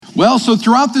Well, so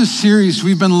throughout this series,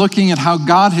 we've been looking at how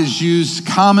God has used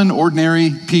common,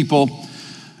 ordinary people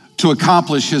to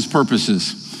accomplish his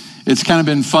purposes. It's kind of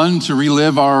been fun to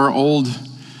relive our old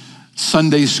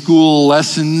Sunday school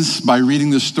lessons by reading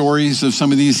the stories of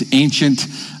some of these ancient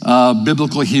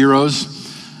biblical heroes.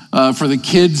 For the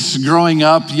kids growing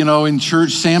up, in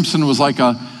church, Samson was like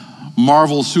a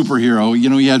Marvel superhero.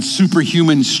 He had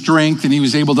superhuman strength, and he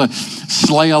was able to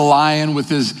slay a lion with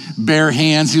his bare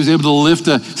hands. He was able to lift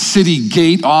a city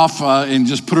gate off and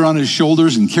just put it on his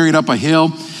shoulders and carry it up a hill.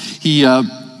 He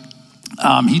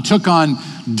took on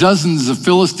dozens of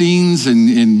Philistines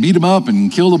and beat them up and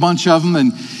killed a bunch of them.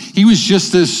 And he was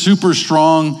just this super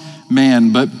strong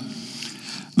man. But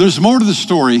there's more to the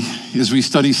story as we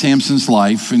study Samson's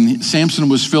life. And Samson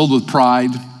was filled with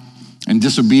pride and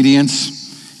disobedience.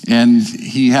 And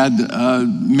he had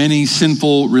many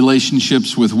sinful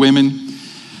relationships with women.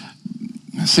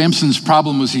 Samson's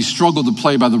problem was he struggled to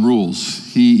play by the rules.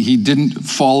 He didn't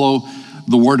follow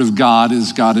the word of God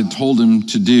as God had told him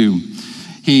to do.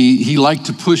 He liked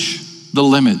to push the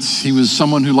limits. He was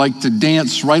someone who liked to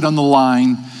dance right on the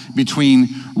line between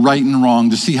right and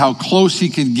wrong, to see how close he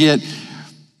could get,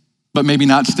 but maybe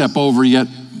not step over, yet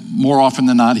more often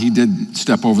than not, he did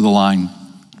step over the line.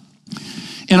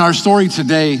 In our story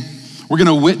today, we're going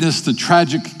to witness the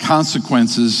tragic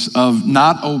consequences of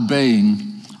not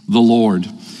obeying the Lord.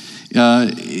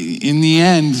 In the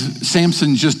end,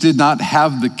 Samson just did not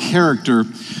have the character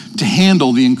to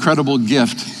handle the incredible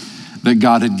gift that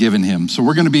God had given him. So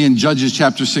we're going to be in Judges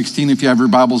chapter 16. If you have your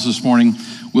Bibles this morning,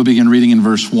 we'll begin reading in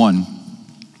verse 1.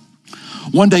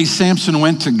 One day, Samson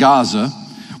went to Gaza,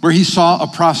 where he saw a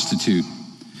prostitute.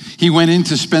 He went in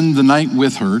to spend the night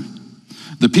with her.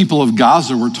 The people of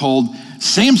Gaza were told,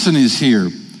 "Samson is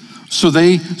here." So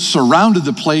they surrounded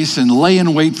the place and lay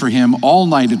in wait for him all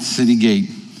night at the city gate.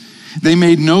 They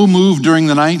made no move during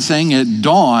the night, saying, "At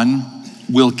dawn,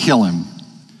 we'll kill him."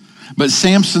 But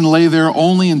Samson lay there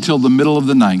only until the middle of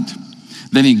the night.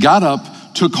 Then he got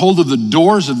up, took hold of the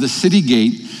doors of the city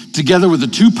gate, together with the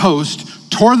two posts,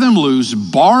 tore them loose,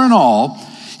 bar and all.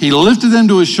 He lifted them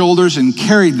to his shoulders and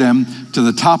carried them to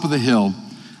the top of the hill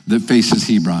that faces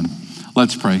Hebron.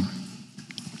 Let's pray.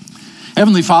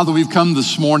 Heavenly Father, we've come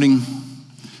this morning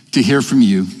to hear from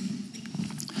you.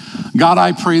 God,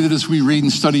 I pray that as we read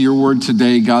and study your word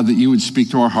today, God, that you would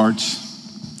speak to our hearts.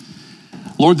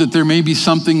 Lord, that there may be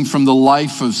something from the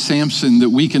life of Samson that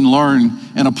we can learn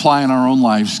and apply in our own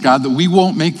lives. God, that we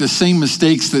won't make the same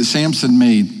mistakes that Samson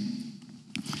made.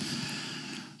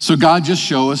 So God, just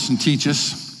show us and teach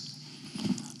us.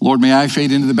 Lord, may I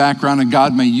fade into the background, and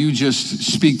God, may you just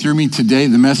speak through me today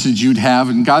the message you'd have.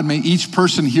 And God, may each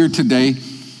person here today,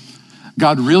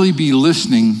 God, really be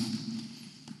listening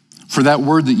for that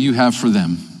word that you have for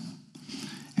them.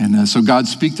 And so God,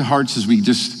 speak to hearts as we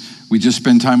just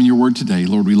spend time in your word today.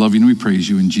 Lord, we love you and we praise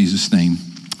you in Jesus' name.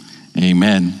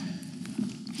 Amen.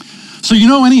 So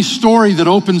any story that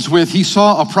opens with, he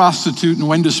saw a prostitute and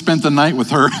went to spend the night with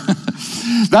her,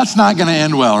 that's not going to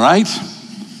end well, right?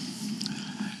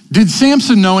 Did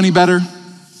Samson know any better?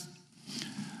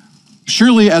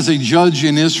 Surely as a judge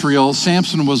in Israel,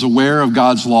 Samson was aware of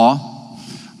God's law.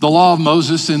 The law of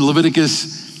Moses in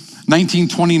Leviticus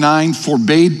 19:29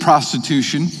 forbade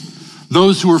prostitution.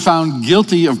 Those who were found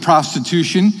guilty of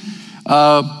prostitution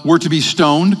were to be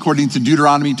stoned, according to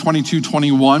Deuteronomy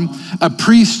 22:21. A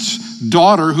priest's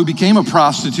daughter who became a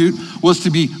prostitute was to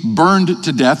be burned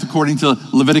to death, according to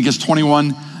Leviticus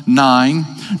 21:9.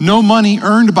 No money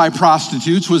earned by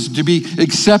prostitutes was to be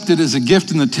accepted as a gift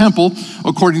in the temple,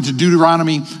 according to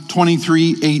Deuteronomy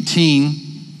 23:18.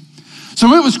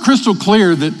 So it was crystal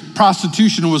clear that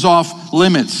prostitution was off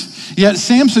limits. Yet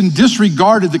Samson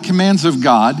disregarded the commands of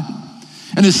God,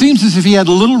 and it seems as if he had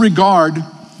little regard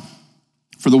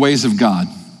for the ways of God.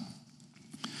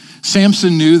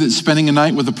 Samson knew that spending a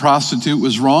night with a prostitute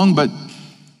was wrong, but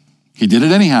he did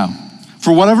it anyhow.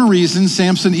 For whatever reason,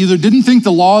 Samson either didn't think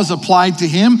the laws applied to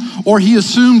him, or he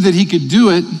assumed that he could do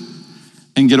it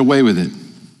and get away with it.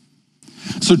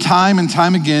 So time and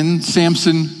time again,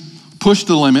 Samson pushed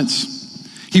the limits.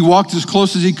 He walked as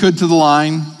close as he could to the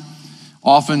line,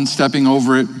 often stepping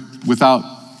over it without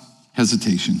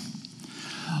hesitation.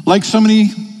 Like so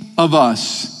many of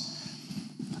us,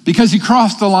 because he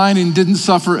crossed the line and didn't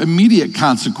suffer immediate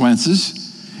consequences,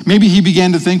 maybe he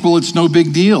began to think, well, it's no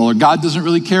big deal, or God doesn't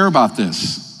really care about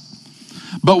this.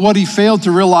 But what he failed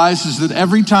to realize is that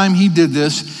every time he did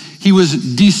this, he was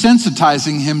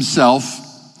desensitizing himself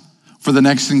for the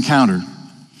next encounter.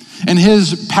 And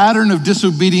his pattern of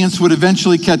disobedience would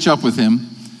eventually catch up with him.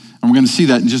 And we're going to see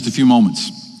that in just a few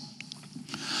moments.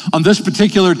 On this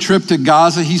particular trip to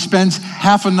Gaza, he spends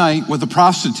half a night with a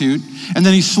prostitute, and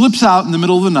then he slips out in the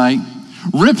middle of the night,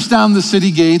 rips down the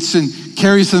city gates, and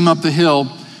carries them up the hill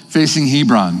facing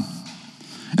Hebron.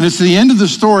 And it's the end of the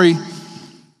story,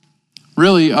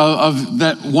 really, of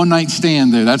that one night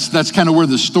stand there. That's kind of where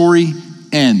the story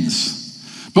ends.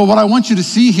 But what I want you to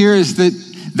see here is that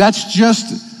that's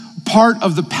just part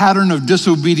of the pattern of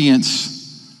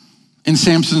disobedience in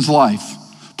Samson's life,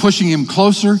 pushing him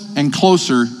closer and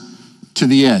closer to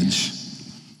the edge.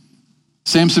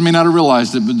 Samson may not have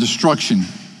realized it, but destruction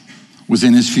was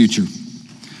in his future.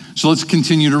 So let's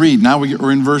continue to read. Now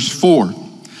we're in verse 4.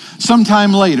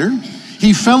 Sometime later,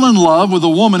 he fell in love with a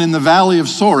woman in the valley of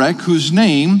Sorek whose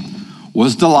name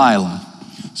was Delilah.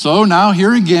 So now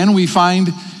here again we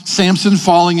find Samson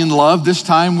falling in love, this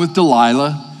time with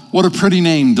Delilah. What a pretty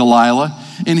name, Delilah.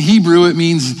 In Hebrew, it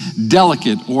means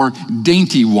delicate or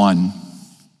dainty one.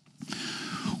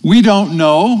 We don't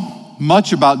know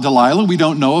much about Delilah. We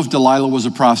don't know if Delilah was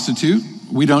a prostitute.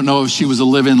 We don't know if she was a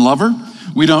live-in lover.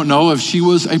 We don't know if she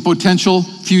was a potential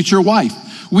future wife.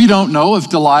 We don't know if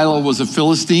Delilah was a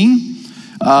Philistine.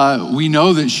 We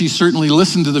know that she certainly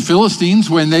listened to the Philistines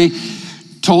when they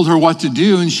told her what to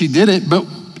do, and she did it. But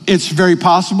it's very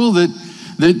possible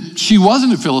that she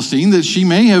wasn't a Philistine, that she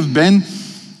may have been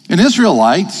an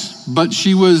Israelite, but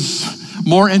she was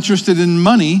more interested in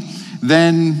money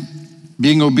than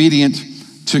being obedient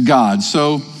to God.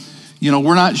 So,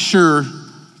 we're not sure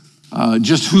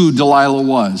just who Delilah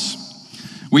was.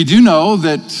 We do know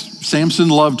that Samson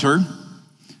loved her,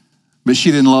 but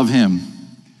she didn't love him.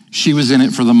 She was in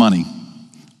it for the money.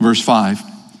 Verse 5.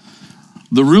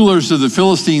 The rulers of the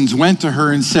Philistines went to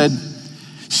her and said,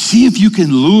 "See if you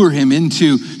can lure him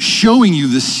into showing you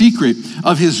the secret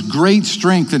of his great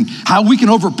strength and how we can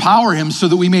overpower him so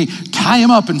that we may tie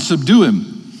him up and subdue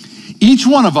him. Each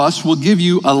one of us will give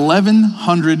you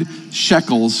 1,100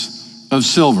 shekels of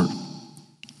silver."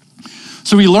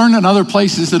 So we learn in other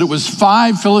places that it was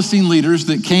 5 Philistine leaders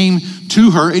that came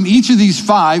to her, and each of these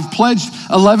 5 pledged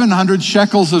 1,100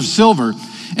 shekels of silver.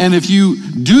 And if you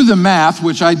do the math,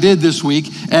 which I did this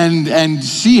week, and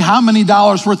see how many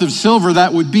dollars worth of silver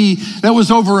that would be, that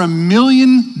was over $1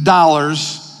 million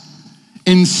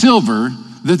in silver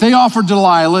that they offered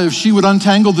Delilah if she would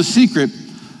untangle the secret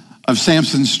of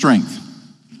Samson's strength.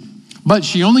 But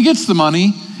she only gets the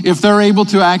money if they're able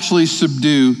to actually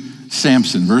subdue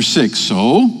Samson. Verse 6,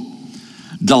 so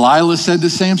Delilah said to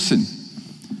Samson,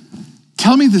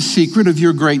 "Tell me the secret of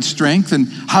your great strength and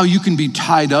how you can be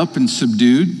tied up and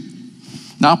subdued."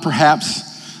 Now perhaps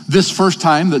this first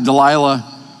time that Delilah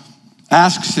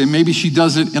asks him, maybe she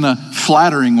does it in a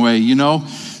flattering way,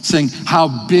 saying how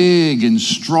big and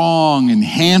strong and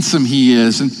handsome he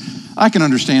is. And I can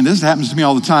understand this. It happens to me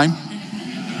all the time.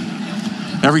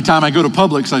 Every time I go to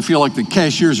Publix, I feel like the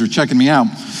cashiers are checking me out.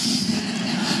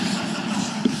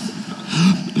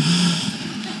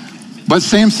 But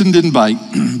Samson didn't bite.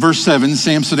 Verse 7,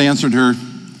 Samson answered her,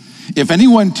 "If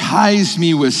anyone ties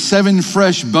me with 7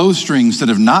 fresh bowstrings that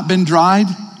have not been dried,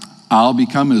 I'll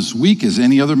become as weak as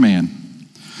any other man."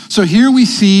 So here we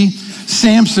see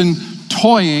Samson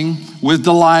toying with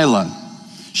Delilah.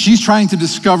 She's trying to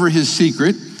discover his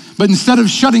secret, but instead of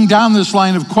shutting down this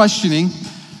line of questioning,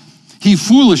 he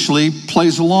foolishly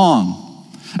plays along.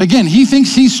 Again, he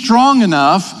thinks he's strong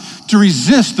enough to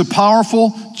resist the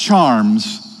powerful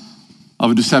charms of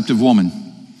a deceptive woman.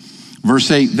 Verse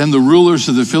 8, then the rulers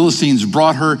of the Philistines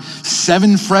brought her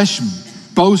 7 fresh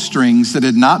bowstrings that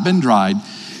had not been dried.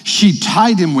 She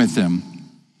tied him with them.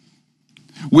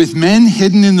 With men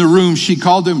hidden in the room, she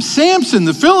called him, "Samson,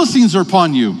 the Philistines are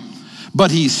upon you." But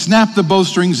he snapped the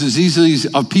bowstrings as easily as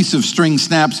a piece of string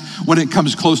snaps when it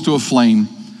comes close to a flame.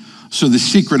 So the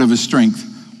secret of his strength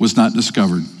was not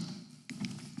discovered.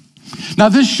 Now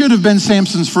this should have been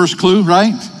Samson's first clue,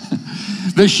 right?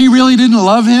 That she really didn't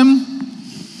love him.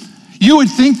 You would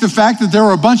think the fact that there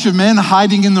were a bunch of men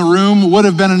hiding in the room would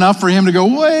have been enough for him to go,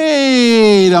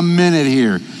 wait a minute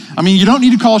here. I mean, you don't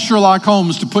need to call Sherlock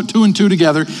Holmes to put 2 and 2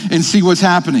 together and see what's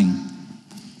happening.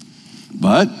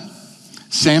 But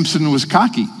Samson was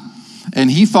cocky,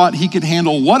 and he thought he could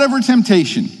handle whatever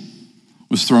temptation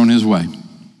was thrown his way.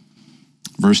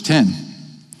 Verse 10.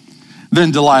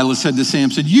 Then Delilah said to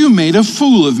Samson, "You made a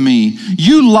fool of me.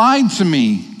 You lied to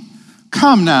me.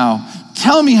 Come now,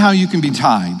 tell me how you can be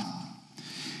tied."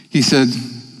 He said,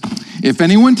 "If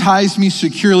anyone ties me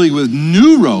securely with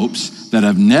new ropes that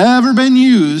have never been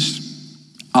used,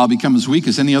 I'll become as weak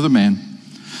as any other man."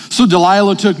 So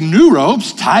Delilah took new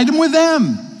ropes, tied him with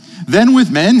them. Then with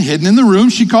men hidden in the room,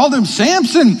 she called him,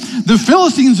 "Samson, the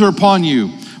Philistines are upon you."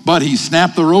 But he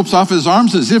snapped the ropes off his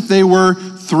arms as if they were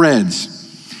threads.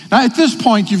 Now, at this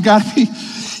point, you've got to be,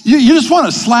 you just want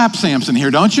to slap Samson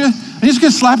here, don't you? You just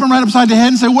going to slap him right upside the head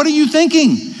and say, what are you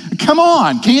thinking? Come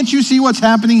on, can't you see what's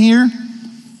happening here?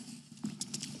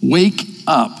 Wake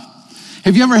up.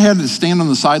 Have you ever had to stand on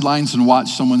the sidelines and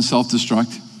watch someone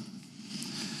self-destruct?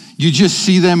 You just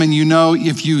see them and you know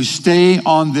if you stay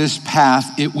on this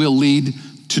path, it will lead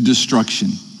to destruction.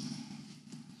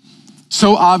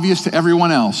 So obvious to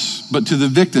everyone else, but to the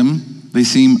victim, they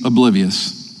seem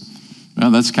oblivious. Well,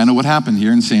 that's kind of what happened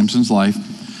here in Samson's life.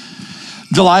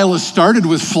 Delilah started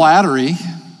with flattery,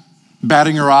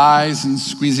 batting her eyes and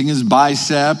squeezing his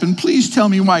bicep, and please tell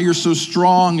me why you're so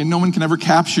strong and no one can ever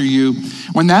capture you.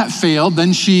 When that failed,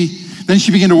 then she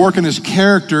began to work on his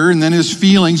character and then his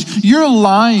feelings. You're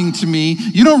lying to me.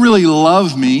 You don't really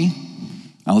love me.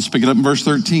 Now let's pick it up in verse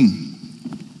 13.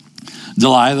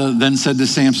 Delilah then said to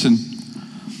Samson,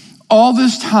 all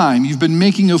this time you've been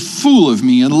making a fool of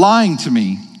me and lying to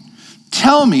me.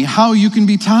 Tell me how you can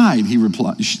be tied, he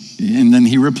replied. And then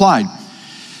he replied,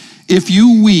 if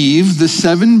you weave the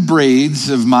 7 braids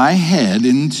of my head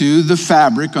into the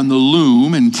fabric on the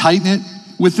loom and tighten it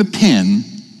with a pin,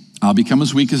 I'll become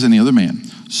as weak as any other man.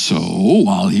 So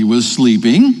while he was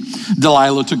sleeping,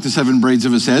 Delilah took the 7 braids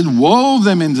of his head, wove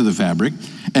them into the fabric,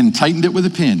 and tightened it with a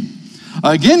pin.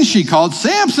 Again she called,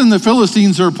 Samson, the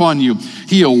Philistines are upon you.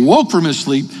 He awoke from his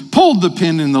sleep, pulled the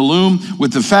pin in the loom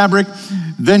with the fabric.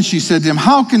 Then she said to him,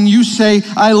 how can you say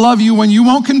I love you when you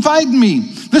won't confide in me?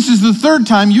 This is the 3rd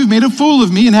time you've made a fool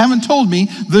of me and haven't told me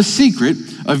the secret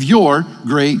of your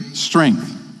great strength.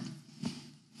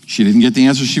 She didn't get the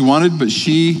answer she wanted, but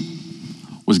she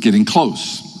was getting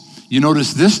close. You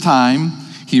notice this time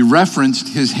he referenced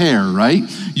his hair, right?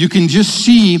 You can just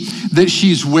see that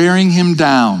she's wearing him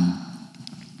down.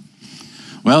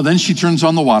 Well, then she turns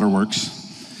on the waterworks,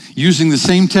 using the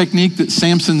same technique that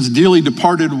Samson's dearly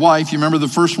departed wife, you remember the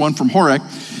first one from Horek,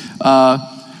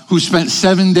 who spent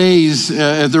 7 days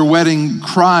at their wedding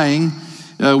crying.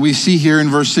 We see here in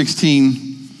verse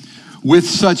 16, with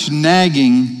such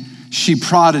nagging, she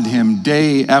prodded him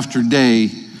day after day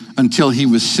until he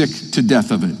was sick to death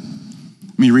of it.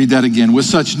 Let me read that again. With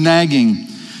such nagging,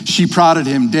 she prodded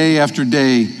him day after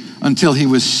day until he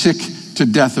was sick to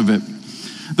death of it.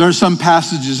 There are some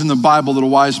passages in the Bible that a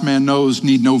wise man knows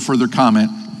need no further comment.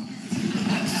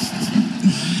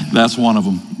 That's one of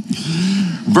them.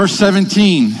 Verse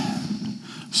 17,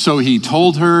 so he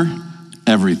told her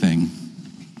everything.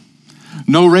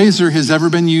 No razor has ever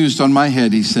been used on my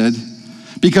head, he said,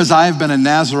 because I have been a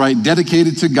Nazirite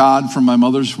dedicated to God from my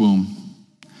mother's womb.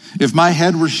 If my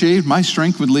head were shaved, my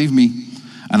strength would leave me,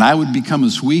 and I would become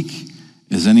as weak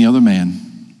as any other man.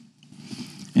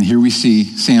 And here we see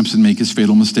Samson make his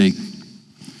fatal mistake.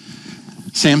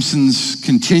 Samson's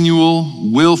continual,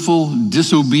 willful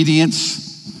disobedience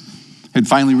had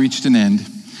finally reached an end.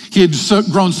 He had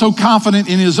grown so confident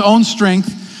in his own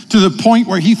strength to the point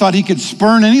where he thought he could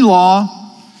spurn any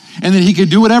law and that he could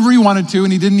do whatever he wanted to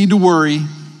and he didn't need to worry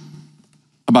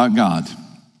about God.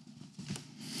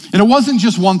 And it wasn't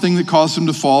just one thing that caused him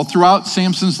to fall. Throughout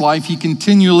Samson's life, he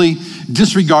continually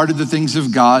disregarded the things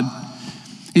of God.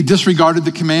 He disregarded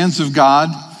the commands of God.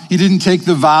 He didn't take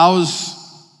the vows,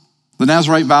 the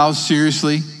Nazirite vows,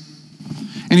 seriously.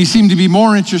 And he seemed to be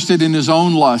more interested in his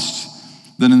own lust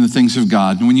than in the things of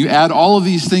God. And when you add all of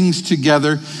these things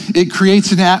together, it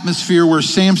creates an atmosphere where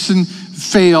Samson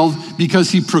failed because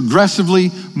he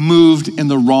progressively moved in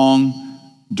the wrong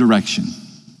direction.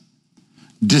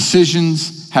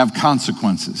 Decisions have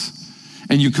consequences.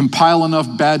 And you compile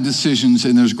enough bad decisions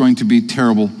and there's going to be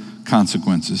terrible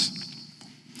consequences.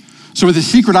 So with his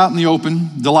secret out in the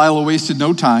open, Delilah wasted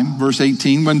no time. Verse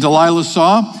 18, when Delilah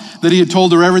saw that he had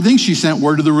told her everything, she sent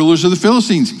word to the rulers of the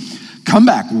Philistines. Come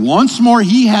back once more,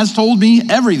 he has told me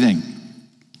everything.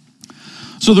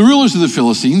 So the rulers of the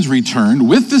Philistines returned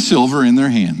with the silver in their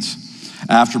hands.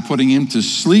 After putting him to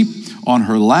sleep on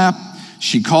her lap,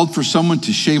 she called for someone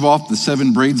to shave off the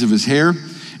 7 braids of his hair,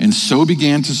 and so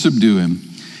began to subdue him,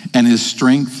 and his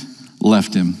strength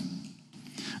left him.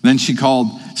 Then she called,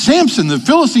 Samson, the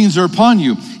Philistines are upon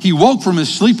you. He woke from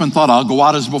his sleep and thought, I'll go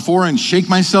out as before and shake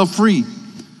myself free.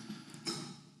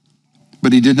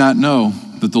 But he did not know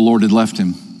that the Lord had left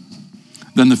him.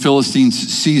 Then the Philistines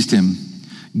seized him,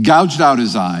 gouged out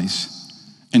his eyes,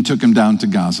 and took him down to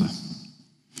Gaza.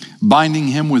 Binding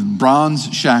him with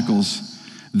bronze shackles,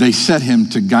 they set him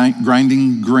to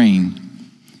grinding grain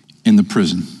in the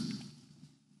prison.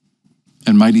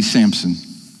 And mighty Samson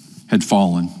had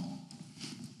fallen.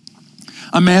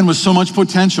 A man with so much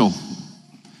potential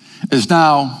is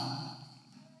now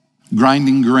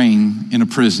grinding grain in a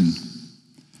prison.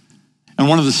 And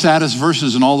one of the saddest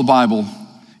verses in all the Bible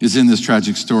is in this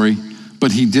tragic story.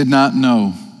 but he did not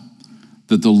know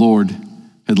that the Lord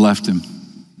had left him.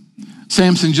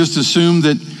 Samson just assumed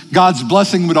that God's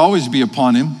blessing would always be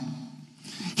upon him.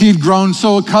 He had grown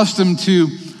so accustomed to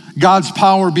God's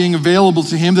power being available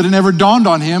to him that it never dawned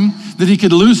on him that he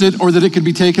could lose it or that it could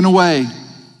be taken away.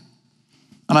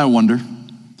 And I wonder,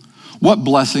 what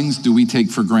blessings do we take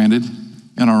for granted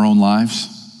in our own lives?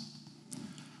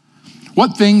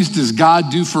 What things does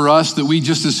God do for us that we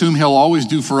just assume he'll always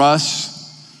do for us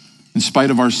in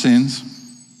spite of our sins?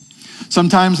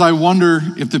 Sometimes I wonder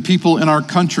if the people in our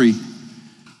country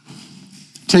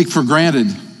take for granted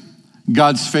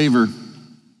God's favor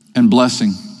and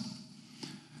blessing.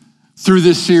 Through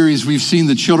this series, we've seen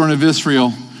the children of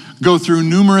Israel go through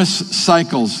numerous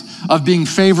cycles of being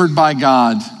favored by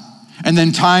God, and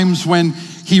then times when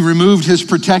he removed his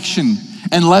protection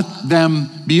and let them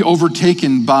be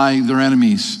overtaken by their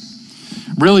enemies.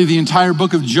 Really, the entire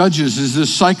book of Judges is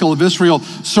this cycle of Israel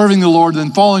serving the Lord,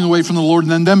 then falling away from the Lord,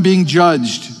 and then them being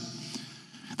judged.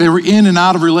 They were in and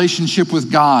out of relationship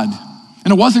with God.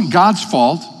 And it wasn't God's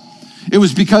fault. It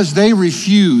was because they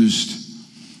refused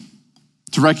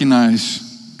to recognize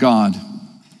God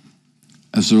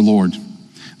as their Lord.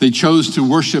 They chose to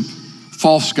worship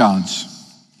false gods.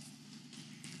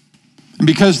 And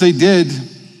because they did,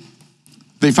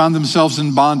 they found themselves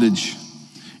in bondage.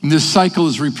 And this cycle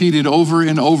is repeated over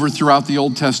and over throughout the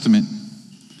Old Testament.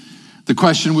 The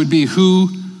question would be, who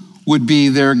would be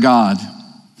their God?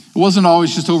 It wasn't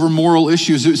always just over moral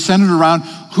issues. It was centered around,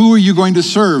 who are you going to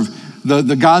serve?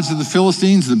 The gods of the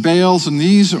Philistines, the Baals and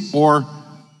these, or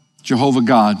Jehovah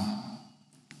God?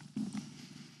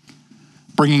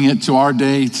 Bringing it to our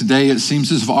day today, it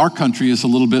seems as if our country is a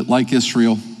little bit like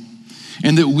Israel,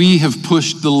 and that we have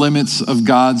pushed the limits of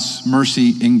God's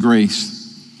mercy and grace.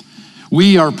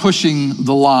 We are pushing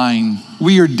the line.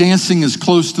 We are dancing as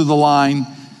close to the line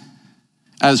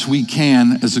as we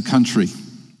can as a country.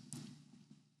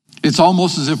 It's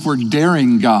almost as if we're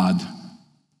daring God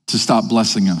to stop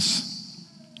blessing us.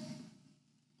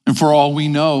 And for all we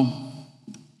know,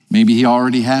 maybe he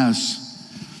already has.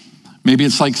 Maybe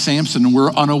it's like Samson, and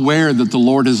we're unaware that the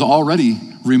Lord has already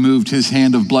removed his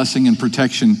hand of blessing and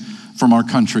protection from our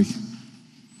country.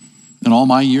 In all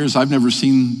my years, I've never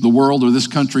seen the world or this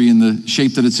country in the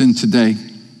shape that it's in today.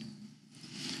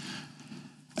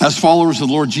 As followers of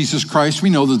the Lord Jesus Christ,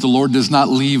 we know that the Lord does not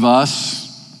leave us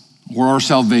or our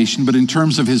salvation, but in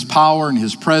terms of his power and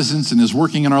his presence and his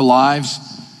working in our lives,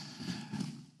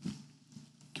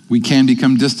 we can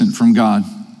become distant from God.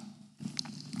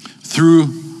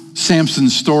 Through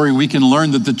Samson's story, we can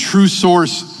learn that the true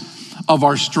source of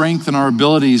our strength and our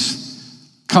abilities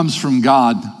comes from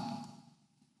God,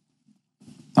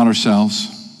 not ourselves.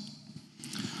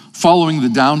 Following the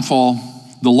downfall,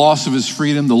 the loss of his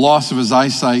freedom, the loss of his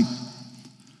eyesight,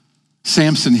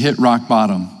 Samson hit rock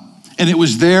bottom. And it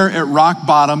was there at rock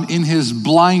bottom in his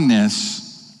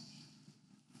blindness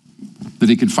that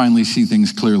he could finally see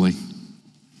things clearly.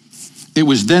 It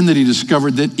was then that he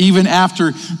discovered that even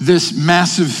after this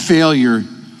massive failure,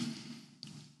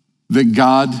 that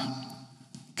God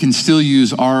can still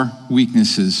use our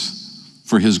weaknesses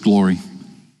for his glory.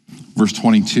 Verse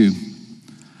 22.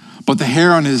 But the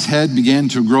hair on his head began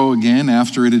to grow again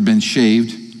after it had been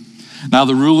shaved. Now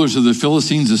the rulers of the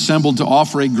Philistines assembled to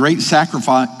offer a great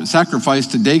sacrifice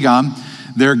to Dagon,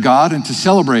 their god, and to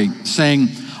celebrate, saying,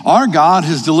 "Our God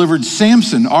has delivered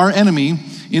Samson, our enemy,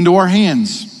 into our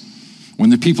hands."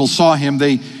 When the people saw him,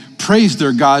 they praised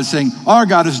their God, saying, "Our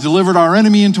God has delivered our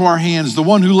enemy into our hands, the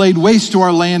one who laid waste to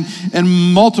our land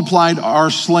and multiplied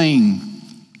our slain."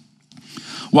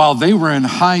 While they were in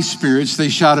high spirits, they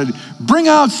shouted, "Bring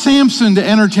out Samson to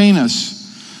entertain us."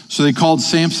 So they called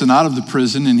Samson out of the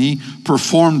prison, and he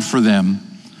performed for them.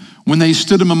 When they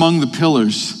stood him among the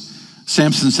pillars,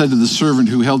 Samson said to the servant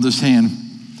who held his hand,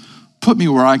 "Put me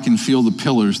where I can feel the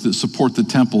pillars that support the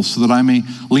temple so that I may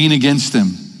lean against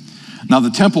them." Now the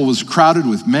temple was crowded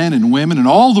with men and women, and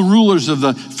all the rulers of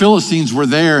the Philistines were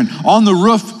there. And on the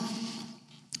roof,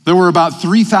 there were about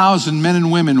 3,000 men and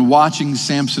women watching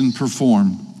Samson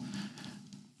perform.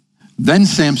 Then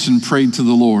Samson prayed to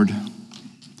the Lord,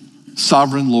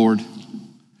 "Sovereign Lord,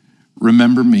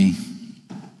 remember me.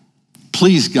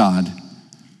 Please, God,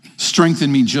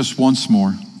 strengthen me just once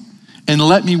more, and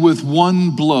let me with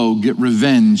one blow get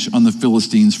revenge on the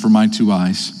Philistines for my 2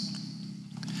 eyes."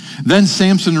 Then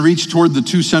Samson reached toward the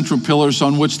 2 central pillars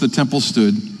on which the temple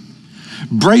stood.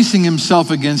 Bracing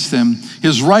himself against them,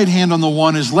 his right hand on the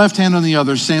one, his left hand on the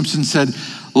other, Samson said,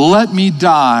 "Let me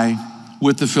die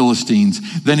with the Philistines."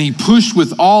 Then he pushed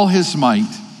with all his might,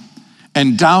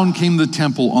 and down came the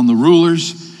temple on the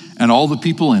rulers and all the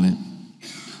people in it.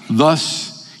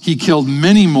 Thus he killed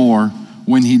many more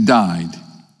when he died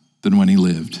than when he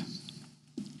lived.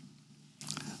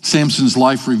 Samson's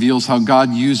life reveals how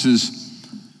God uses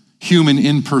human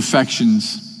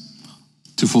imperfections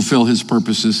to fulfill his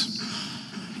purposes.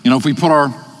 If we put our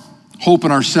hope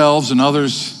in ourselves and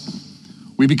others,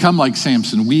 we become like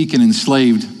Samson, weak and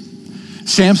enslaved.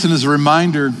 Samson is a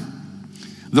reminder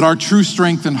that our true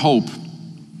strength and hope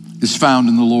is found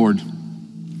in the Lord.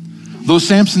 Though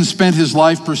Samson spent his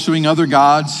life pursuing other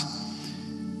gods,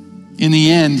 in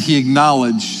the end, he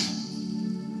acknowledged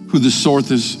who the source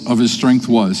of his strength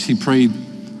was. He prayed,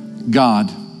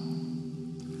 God,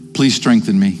 please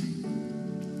strengthen me.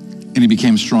 And he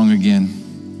became strong again.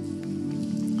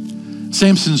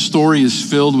 Samson's story is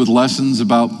filled with lessons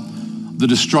about the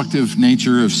destructive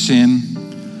nature of sin,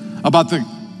 about the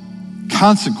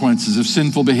consequences of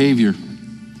sinful behavior.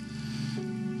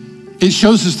 It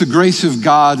shows us the grace of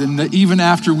God, and that even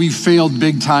after we've failed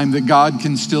big time, that God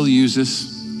can still use us.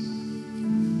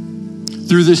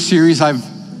 Through this series, I've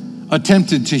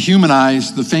attempted to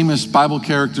humanize the famous Bible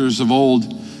characters of old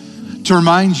to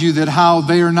remind you that how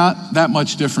they are not that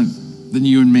much different than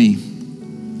you and me.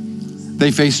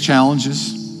 They faced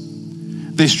challenges.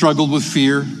 They struggled with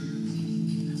fear.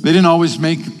 They didn't always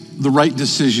make the right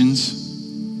decisions.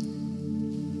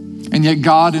 And yet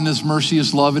God, in his mercy,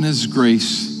 his love, and his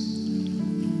grace,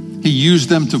 he used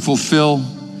them to fulfill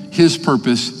his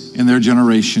purpose in their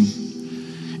generation.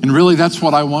 And really, that's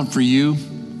what I want for you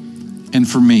and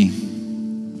for me.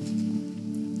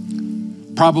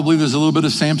 Probably there's a little bit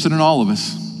of Samson in all of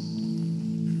us.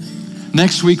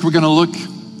 Next week, we're going to look,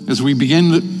 as we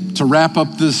begin to wrap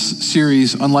up this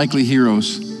series, Unlikely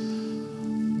Heroes,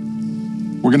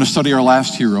 we're going to study our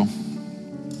last hero.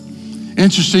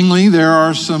 Interestingly, there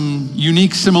are some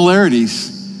unique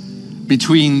similarities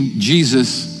between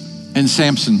Jesus and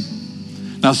Samson.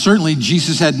 Now, certainly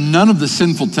Jesus had none of the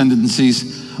sinful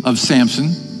tendencies of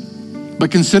Samson, but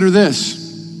consider this.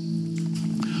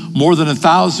 More than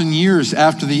 1,000 years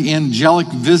after the angelic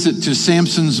visit to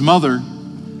Samson's mother,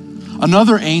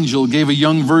 another angel gave a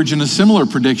young virgin a similar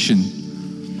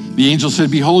prediction. The angel said,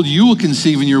 behold, you will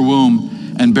conceive in your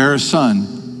womb and bear a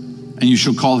son, and you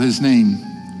shall call his name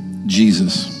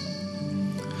Jesus.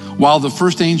 While the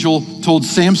first angel told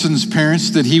Samson's parents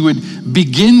that he would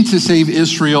begin to save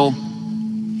Israel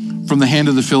from the hand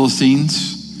of the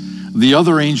Philistines, the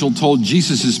other angel told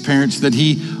Jesus' parents that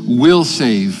he will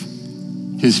save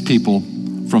his people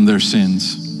from their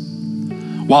sins.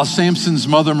 While Samson's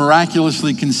mother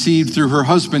miraculously conceived through her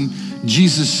husband,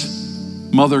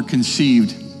 Jesus' mother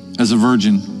conceived as a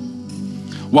virgin.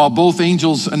 While both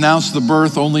angels announced the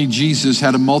birth, only Jesus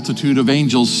had a multitude of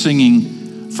angels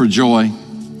singing for joy.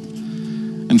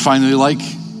 And finally, like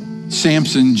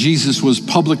Samson, Jesus was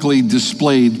publicly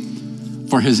displayed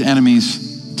for his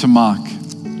enemies to mock.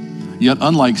 Yet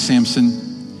unlike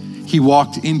Samson, he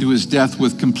walked into his death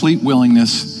with complete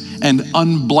willingness and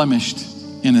unblemished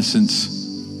innocence.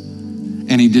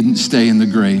 And he didn't stay in the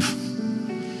grave.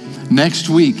 Next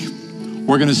week,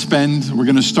 we're going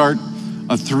to start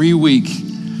a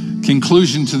 3-week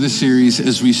conclusion to this series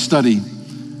as we study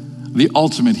the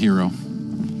ultimate hero,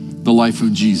 the life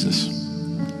of Jesus.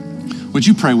 Would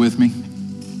you pray with me?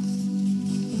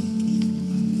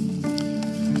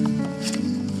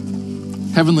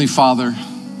 Heavenly Father,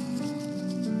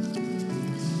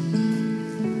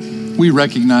 we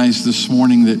recognize this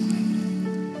morning that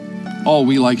all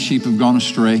we like sheep have gone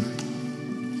astray.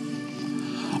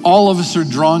 All of us are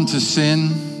drawn to sin.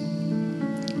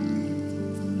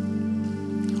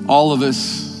 All of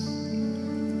us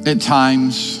at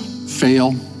times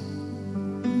fail,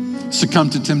 succumb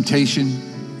to temptation,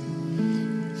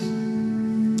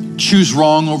 choose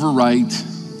wrong over right,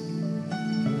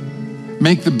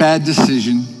 make the bad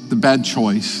decision, the bad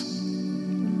choice.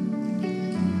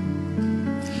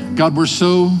 God, we're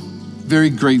so very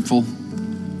grateful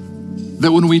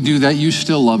that when we do that, you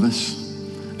still love us,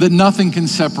 that nothing can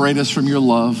separate us from your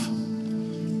love.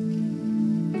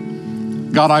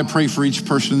 God, I pray for each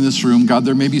person in this room. God,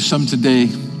 there may be some today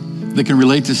that can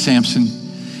relate to Samson.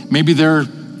 Maybe they're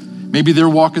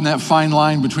walking that fine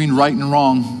line between right and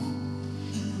wrong,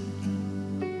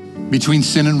 between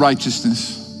sin and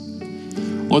righteousness.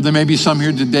 Lord, there may be some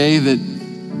here today that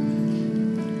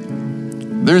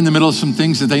they're in the middle of some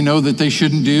things that they know that they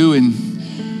shouldn't do, and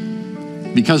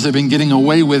because they've been getting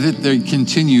away with it, they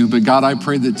continue. But God, I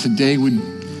pray that today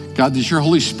that your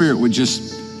Holy Spirit would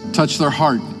just touch their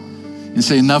heart and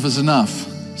say, enough is enough.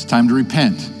 It's time to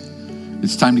repent.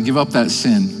 It's time to give up that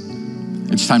sin.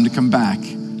 It's time to come back.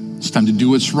 It's time to do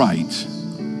what's right.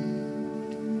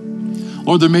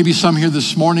 Lord, there may be some here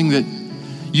this morning that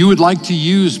you would like to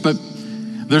use, but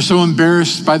they're so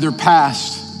embarrassed by their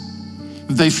past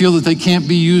They feel that they can't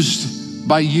be used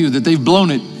by you, that they've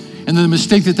blown it, and the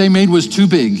mistake that they made was too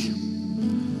big.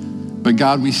 But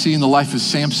God, we see in the life of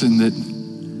Samson that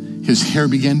his hair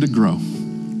began to grow.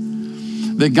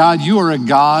 That God, you are a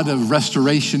God of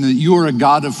restoration, that you are a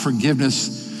God of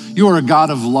forgiveness, you are a God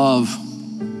of love.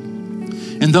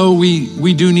 And though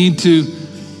we do need to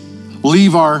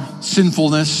leave our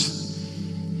sinfulness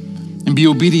and be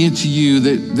obedient to you,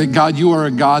 that God, you are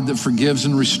a God that forgives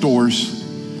and restores,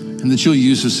 and that you'll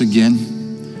use us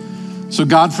again. So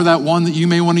God, for that one that you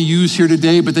may want to use here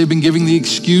today, but they've been giving the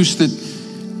excuse that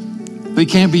they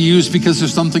can't be used because of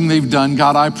something they've done,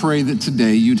 God, I pray that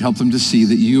today you'd help them to see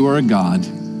that you are a God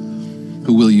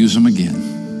who will use them again.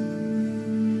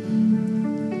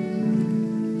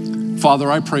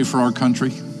 Father, I pray for our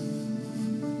country.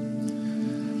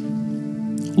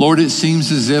 Lord, it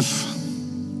seems as if,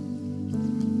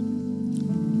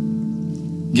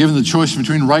 given the choice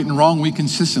between right and wrong, we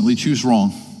consistently choose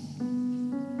wrong.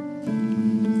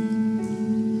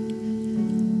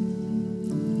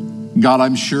 God,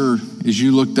 I'm sure as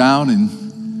you look down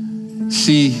and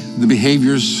see the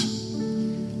behaviors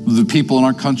of the people in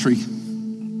our country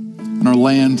and our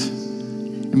land,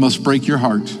 it must break your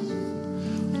heart.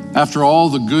 After all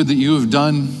the good that you have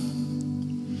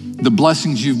done, the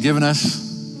blessings you've given us,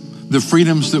 the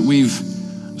freedoms that we've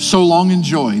so long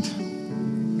enjoyed,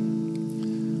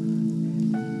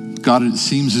 God, it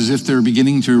seems as if they're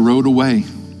beginning to erode away.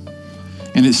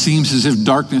 And it seems as if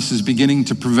darkness is beginning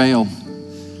to prevail.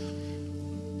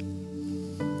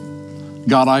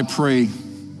 God, I pray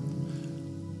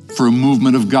for a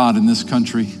movement of God in this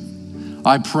country.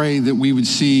 I pray that we would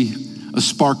see a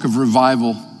spark of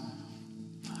revival.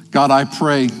 God, I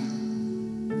pray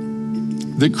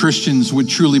that Christians would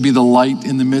truly be the light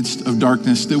in the midst of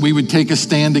darkness, that we would take a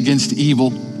stand against evil.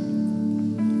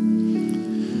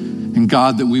 And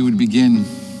God, that we would begin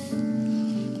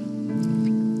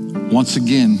once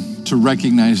again to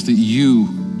recognize that you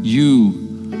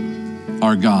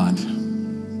are God.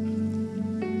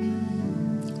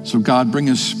 So God, bring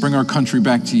our country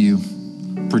back to you.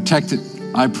 Protect it,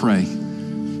 I pray.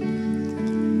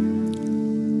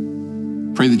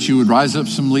 Pray that you would rise up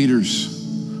some leaders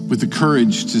with the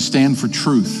courage to stand for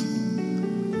truth.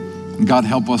 And God,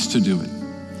 help us to do it.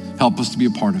 Help us to be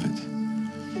a part of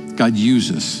it. God,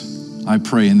 use us, I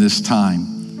pray, in this time,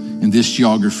 in this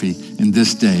geography, in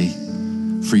this day,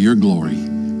 for your glory.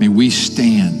 May we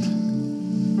stand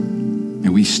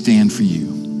for you.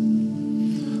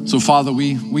 So Father,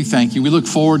 we thank you. We look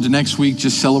forward to next week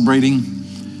just celebrating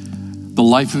the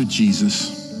life of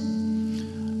Jesus.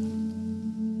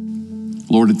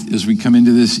 Lord, as we come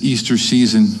into this Easter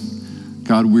season,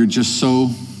 God, we're just so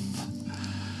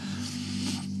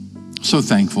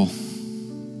thankful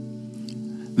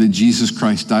that Jesus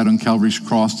Christ died on Calvary's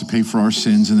cross to pay for our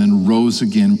sins and then rose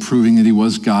again, proving that he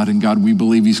was God. And God, we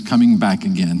believe he's coming back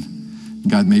again.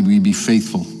 God, may we be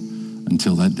faithful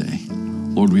until that day.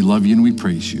 Lord, we love you and we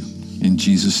praise you in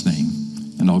Jesus' name.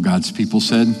 And all God's people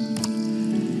said,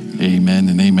 amen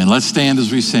and amen. Let's stand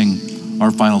as we sing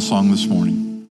our final song this morning.